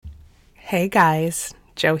Hey guys,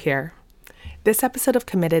 Joe here. This episode of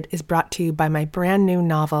Committed is brought to you by my brand new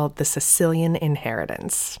novel, The Sicilian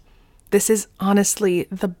Inheritance. This is honestly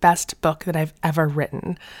the best book that I've ever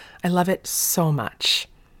written. I love it so much.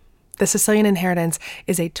 The Sicilian Inheritance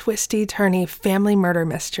is a twisty-turny family murder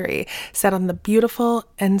mystery set on the beautiful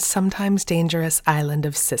and sometimes dangerous island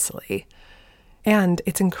of Sicily. And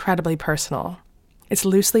it's incredibly personal. It's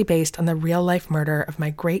loosely based on the real-life murder of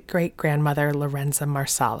my great-great-grandmother, Lorenza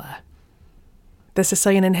Marsala. The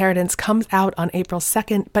Sicilian Inheritance comes out on April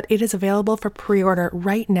 2nd, but it is available for pre-order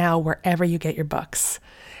right now wherever you get your books.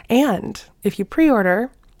 And if you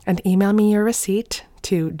pre-order and email me your receipt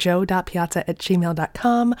to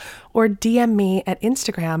joe.piazza@gmail.com or DM me at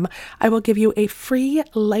Instagram, I will give you a free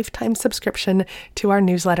lifetime subscription to our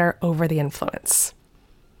newsletter, Over the Influence.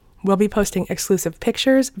 We'll be posting exclusive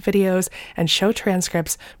pictures, videos, and show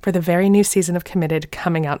transcripts for the very new season of Committed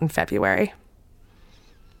coming out in February.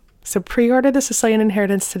 So pre-order The Sicilian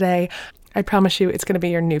Inheritance today. I promise you it's going to be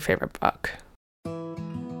your new favorite book.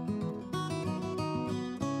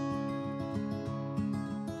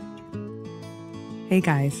 Hey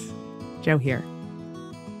guys, Joe here.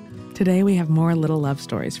 Today we have more little love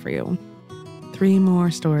stories for you. 3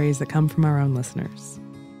 more stories that come from our own listeners.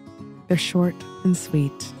 They're short and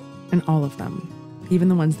sweet, and all of them, even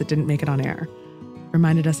the ones that didn't make it on air,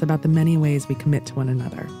 reminded us about the many ways we commit to one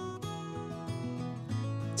another.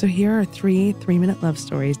 So here are 3 3-minute love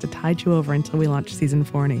stories to tide you over until we launch season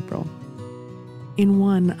 4 in April. In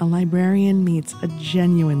one, a librarian meets a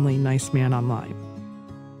genuinely nice man online.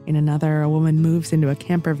 In another, a woman moves into a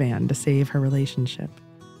camper van to save her relationship.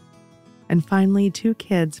 And finally, 2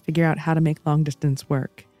 kids figure out how to make long distance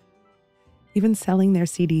work, even selling their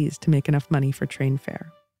CDs to make enough money for train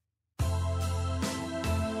fare.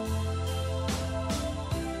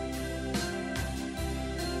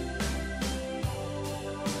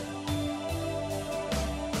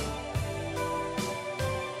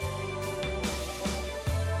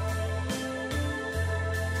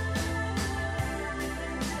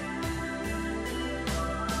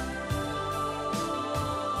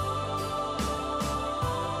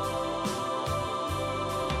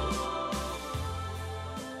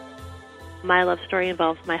 My love story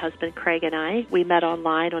involves my husband, Craig, and I. We met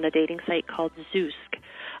online on a dating site called Zoosk.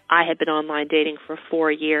 I had been online dating for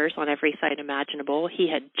 4 years on every site imaginable. He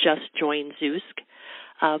had just joined Zoosk.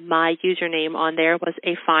 My username on there was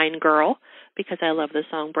A Fine Girl because I love the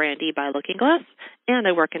song Brandy by Looking Glass, and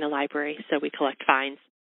I work in a library, so we collect fines.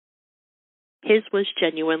 His was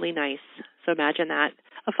Genuinely Nice, so imagine that.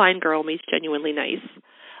 A fine girl means genuinely nice.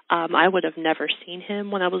 I would have never seen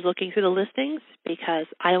him when I was looking through the listings because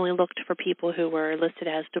I only looked for people who were listed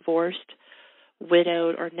as divorced,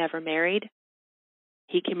 widowed, or never married.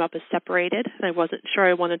 He came up as separated, and I wasn't sure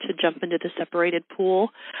I wanted to jump into the separated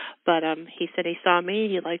pool, but he said he saw me,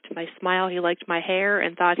 he liked my smile, he liked my hair,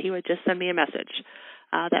 and thought he would just send me a message.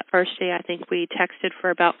 That first day, I think we texted for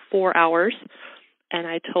about 4 hours, and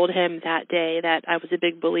I told him that day that I was a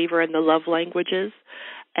big believer in the love languages.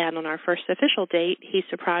 And on our first official date, he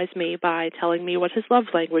surprised me by telling me what his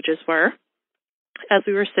love languages were. As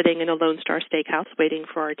we were sitting in a Lone Star Steakhouse waiting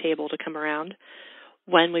for our table to come around,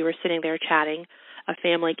 when we were sitting there chatting, a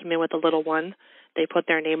family came in with a little one. They put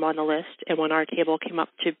their name on the list, and when our table came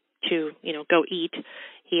up to go eat,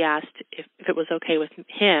 he asked if it was okay with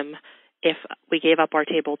him if we gave up our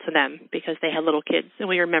table to them because they had little kids, and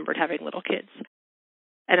we remembered having little kids.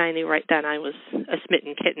 And I knew right then I was a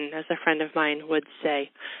smitten kitten, as a friend of mine would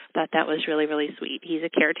say. That was really, really sweet. He's a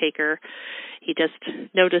caretaker. He just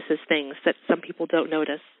notices things that some people don't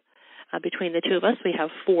notice. Between the two of us, we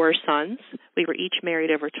have 4 sons. We were each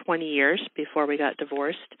married over 20 years before we got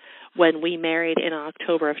divorced. When we married in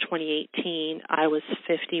October of 2018, I was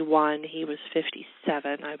 51. He was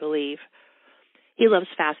 57, I believe. He loves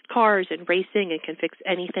fast cars and racing and can fix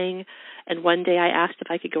anything. And one day I asked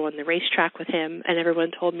if I could go on the racetrack with him, and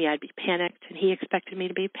everyone told me I'd be panicked, and he expected me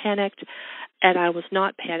to be panicked. And I was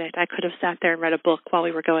not panicked. I could have sat there and read a book while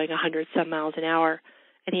we were going 100-some miles an hour.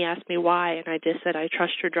 And he asked me why, and I just said, I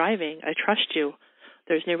trust your driving. I trust you.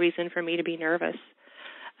 There's no reason for me to be nervous.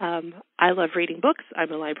 I love reading books.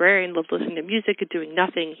 I'm a librarian, love listening to music and doing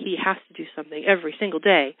nothing. He has to do something every single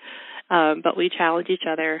day. But we challenge each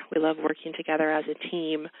other. We love working together as a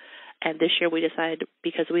team. And this year we decided,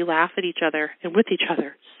 because we laugh at each other and with each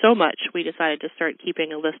other so much, we decided to start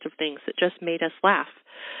keeping a list of things that just made us laugh.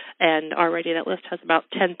 And already that list has about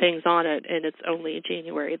 10 things on it, and it's only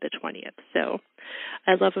January the 20th. So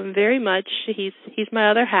I love him very much. He's my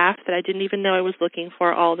other half that I didn't even know I was looking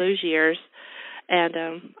for all those years. And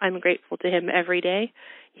I'm grateful to him every day.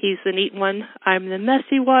 He's the neat one. I'm the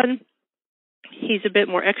messy one. He's a bit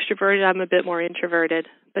more extroverted. I'm a bit more introverted,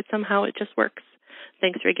 but somehow it just works.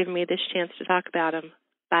 Thanks for giving me this chance to talk about him.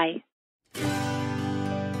 Bye.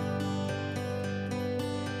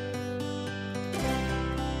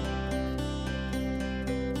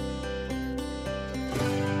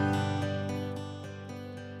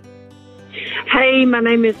 Hey, my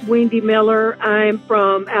name is Wendy Miller. I'm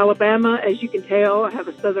from Alabama. As you can tell, I have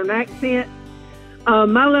a Southern accent.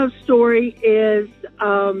 My love story is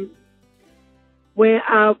when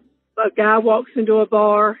a guy walks into a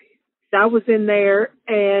bar. I was in there,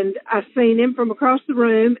 and I seen him from across the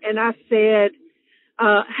room, and I said,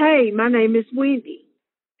 hey, my name is Wendy.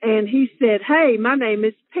 And he said, hey, my name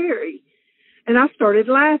is Perry. And I started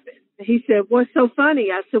laughing. He said, what's so funny?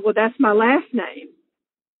 I said, well, that's my last name.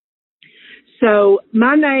 So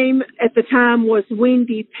my name at the time was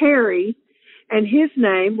Wendy Perry, and his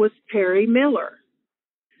name was Perry Miller.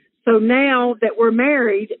 So now that we're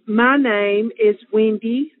married, my name is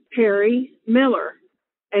Wendy Perry Miller,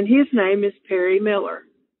 and his name is Perry Miller.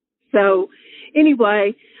 So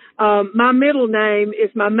anyway, my middle name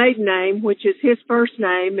is my maiden name, which is his first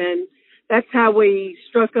name, and that's how we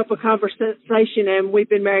struck up a conversation, and we've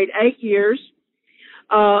been married 8 years.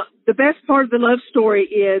 The best part of the love story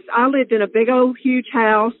is I lived in a big old huge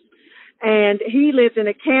house, and he lived in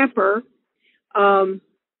a camper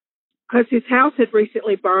because his house had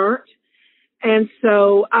recently burnt. And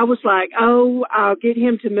so I was like, oh, I'll get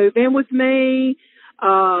him to move in with me.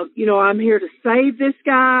 I'm here to save this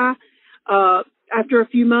guy. After a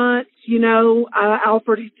few months, I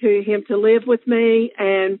offered to him to live with me,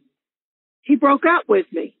 and he broke up with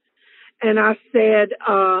me. And I said,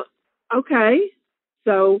 okay.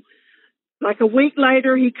 So like a week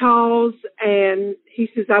later, he calls and he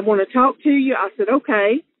says, I want to talk to you. I said,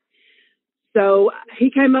 okay. So he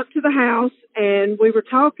came up to the house and we were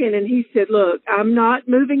talking, and he said, look, I'm not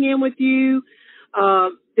moving in with you.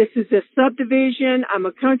 This is a subdivision. I'm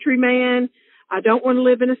a country man. I don't want to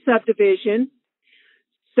live in a subdivision.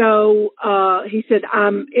 So he said,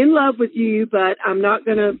 I'm in love with you, but I'm not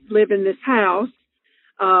going to live in this house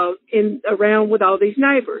around with all these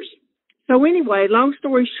neighbors. So anyway, long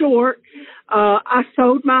story short, I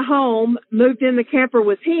sold my home, moved in the camper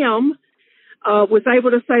with him, was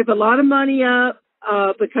able to save a lot of money up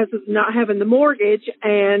because of not having the mortgage,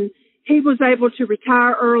 and he was able to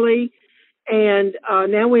retire early, and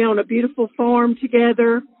now we own a beautiful farm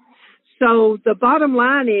together. So the bottom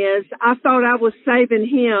line is I thought I was saving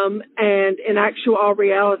him, and in actual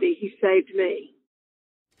reality, he saved me.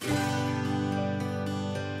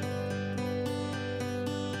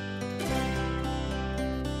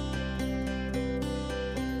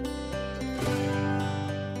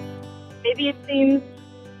 Maybe it seems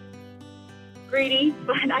greedy,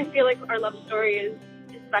 but I feel like our love story is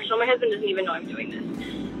special. My husband doesn't even know I'm doing this.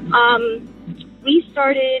 We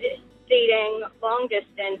started dating long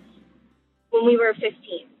distance when we were 15.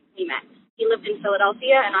 We met. He lived in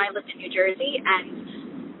Philadelphia and I lived in New Jersey,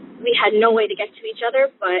 and we had no way to get to each other,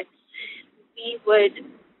 but we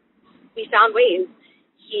found ways.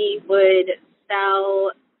 He would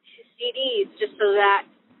sell his CDs just so that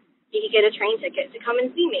he could get a train ticket to come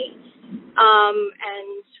and see me.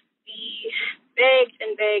 And we begged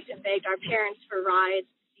and begged and begged our parents for rides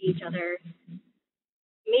to see each other,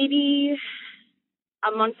 maybe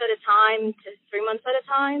a month at a time to 3 months at a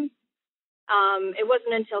time. It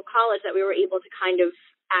wasn't until college that we were able to kind of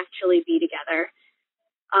actually be together.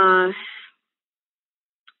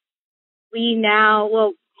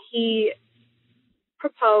 He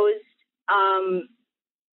proposed, 5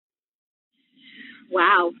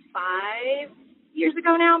 years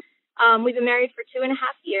ago now. We've been married for 2.5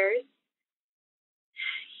 years.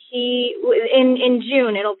 In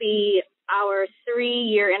June, it'll be our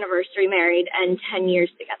 3-year anniversary married and 10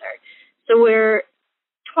 years together. So we're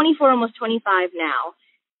 24, almost 25 now.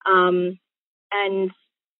 And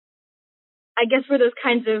I guess we're those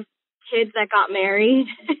kinds of kids that got married.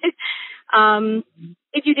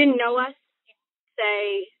 If you didn't know us, you'd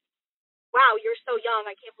say, wow, you're so young.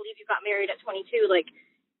 I can't believe you got married at 22. Like,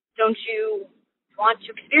 don't you want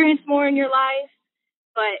to experience more in your life?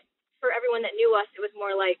 But for everyone that knew us, it was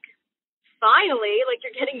more like, finally, like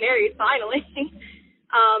you're getting married, finally.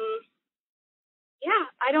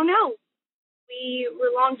 I don't know. We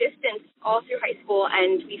were long distance all through high school,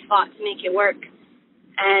 and we fought to make it work.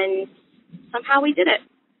 And somehow we did it.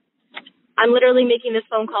 I'm literally making this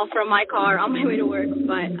phone call from my car on my way to work,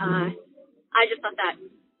 but I just thought that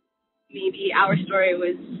maybe our story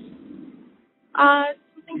was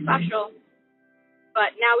something special.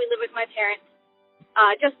 But now we live with my parents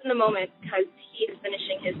just in the moment because he's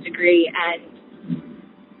finishing his degree. And,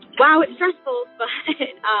 wow, it's stressful, but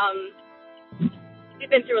we've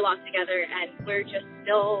been through a lot together, and we're just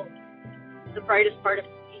still the brightest part of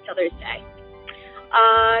each other's day.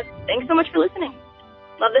 Thanks so much for listening.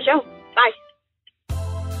 Love the show. Bye.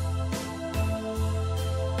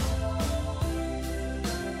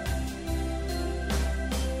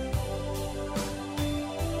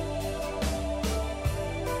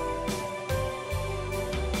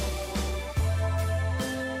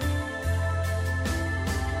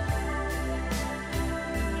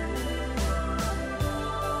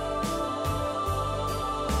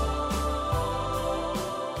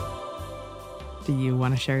 Do you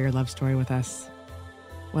want to share your love story with us?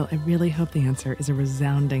 Well, I really hope the answer is a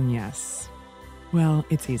resounding yes. Well,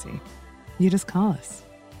 it's easy. You just call us.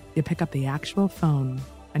 You pick up the actual phone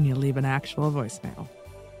and you leave an actual voicemail.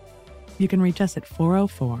 You can reach us at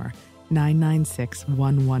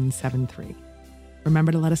 404-996-1173.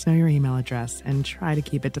 Remember to let us know your email address and try to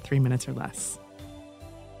keep it to 3 minutes or less.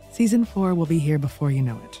 Season 4 will be here before you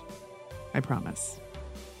know it. I promise.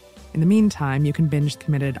 In the meantime, you can binge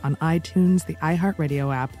Committed on iTunes, the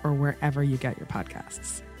iHeartRadio app, or wherever you get your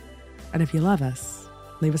podcasts. And if you love us,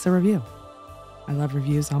 leave us a review. I love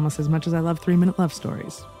reviews almost as much as I love 3-minute love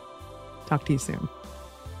stories. Talk to you soon.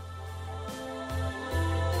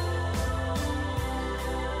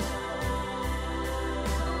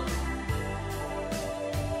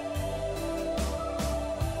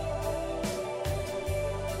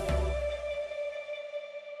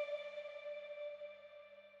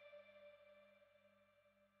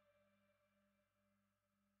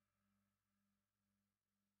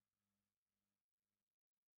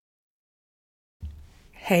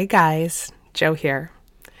 Hey guys, Jo here.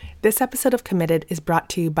 This episode of Committed is brought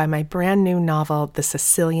to you by my brand new novel, The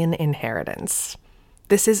Sicilian Inheritance.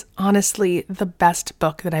 This is honestly the best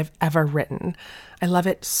book that I've ever written. I love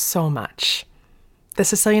it so much. The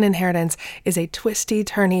Sicilian Inheritance is a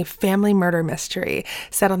twisty-turny family murder mystery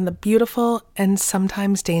set on the beautiful and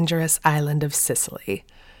sometimes dangerous island of Sicily.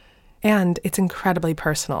 And it's incredibly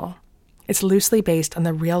personal. It's loosely based on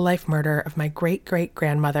the real-life murder of my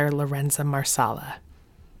great-great-grandmother, Lorenza Marsala.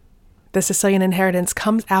 The Sicilian Inheritance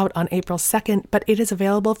comes out on April 2nd, but it is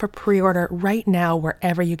available for pre-order right now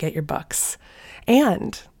wherever you get your books.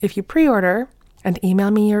 And if you pre-order and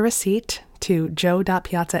email me your receipt to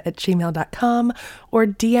jo.piazza@gmail.com or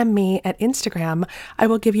DM me at Instagram, I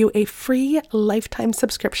will give you a free lifetime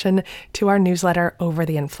subscription to our newsletter, Over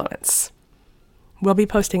the Influence. We'll be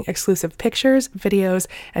posting exclusive pictures, videos,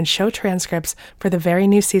 and show transcripts for the very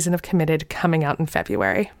new season of Committed coming out in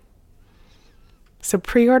February. So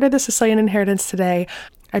pre-order The Sicilian Inheritance today.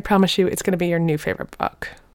 I promise you it's going to be your new favorite book.